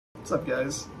What's up,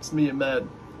 guys? It's me, Ahmed.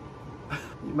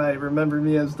 You might remember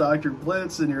me as Dr.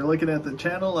 Blitz, and you're looking at the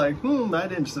channel like, I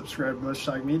didn't subscribe to Mush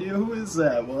Talk Media. Who is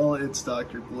that? Well, it's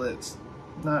Dr. Blitz.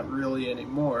 Not really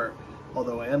anymore,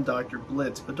 although I am Dr.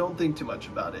 Blitz, but don't think too much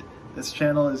about it. This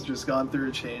channel has just gone through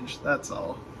a change, that's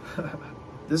all.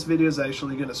 This video is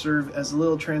actually going to serve as a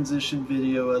little transition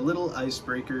video, a little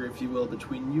icebreaker, if you will,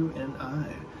 between you and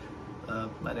I.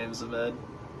 My name is Ahmed.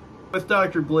 With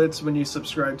Dr. Blitz, when you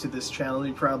subscribe to this channel,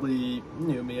 you probably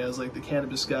knew me as like the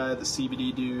cannabis guy, the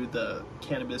CBD dude, the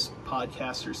cannabis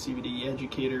podcaster, CBD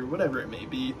educator, whatever it may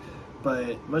be.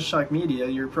 But Mush Talk Media,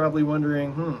 you're probably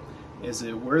wondering, is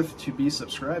it worth to be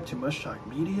subscribed to Mush Talk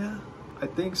Media? I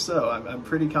think so. I'm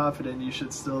pretty confident you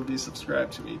should still be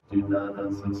subscribed to me. Do not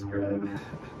unsubscribe.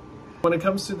 When it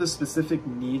comes to the specific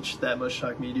niche that Mush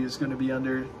Talk Media is going to be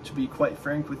under, to be quite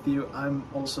frank with you, I'm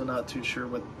also not too sure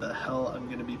what the hell I'm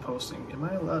going to be posting. Am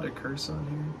I allowed to curse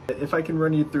on here? If I can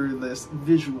run you through this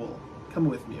visual, come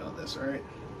with me on this, alright?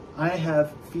 I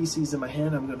have feces in my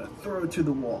hand, I'm going to throw it to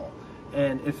the wall.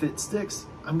 And if it sticks,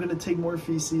 I'm going to take more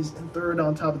feces and throw it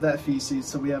on top of that feces,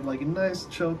 so we have like a nice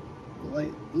chunk,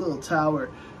 like little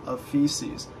tower of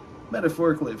feces.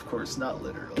 Metaphorically, of course, not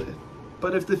literally.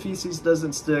 But if the feces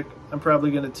doesn't stick, I'm probably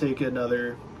going to take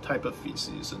another type of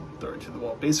feces and throw it to the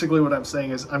wall. Basically what I'm saying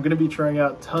is I'm going to be trying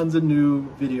out tons of new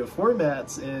video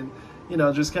formats and, you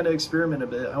know, just kind of experiment a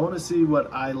bit. I want to see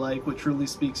what I like, what truly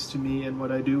speaks to me, and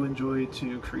what I do enjoy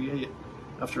to create.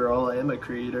 After all, I am a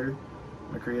creator,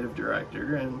 I'm a creative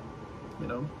director, and, you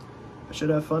know, I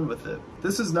should have fun with it.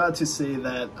 This is not to say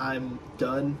that I'm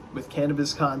done with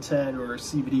cannabis content or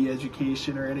CBD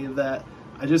education or any of that.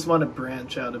 I just want to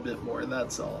branch out a bit more,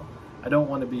 that's all. I don't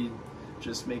want to be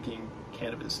just making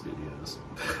cannabis videos.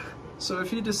 So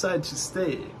if you decide to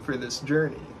stay for this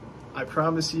journey, I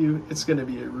promise you it's going to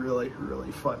be a really,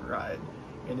 really fun ride.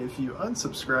 And if you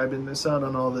unsubscribe and miss out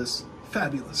on all this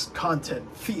fabulous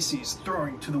content, feces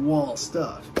throwing to the wall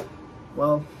stuff,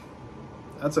 well,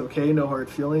 that's okay, no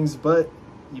hard feelings, but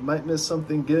you might miss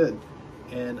something good.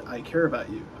 And I care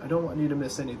about you. I don't want you to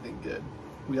miss anything good.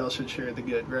 We all should share the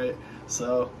good, right?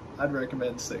 So I'd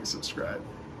recommend staying subscribed.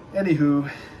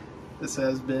 Anywho, this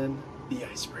has been the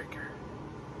Icebreaker.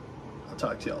 I'll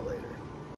talk to y'all later.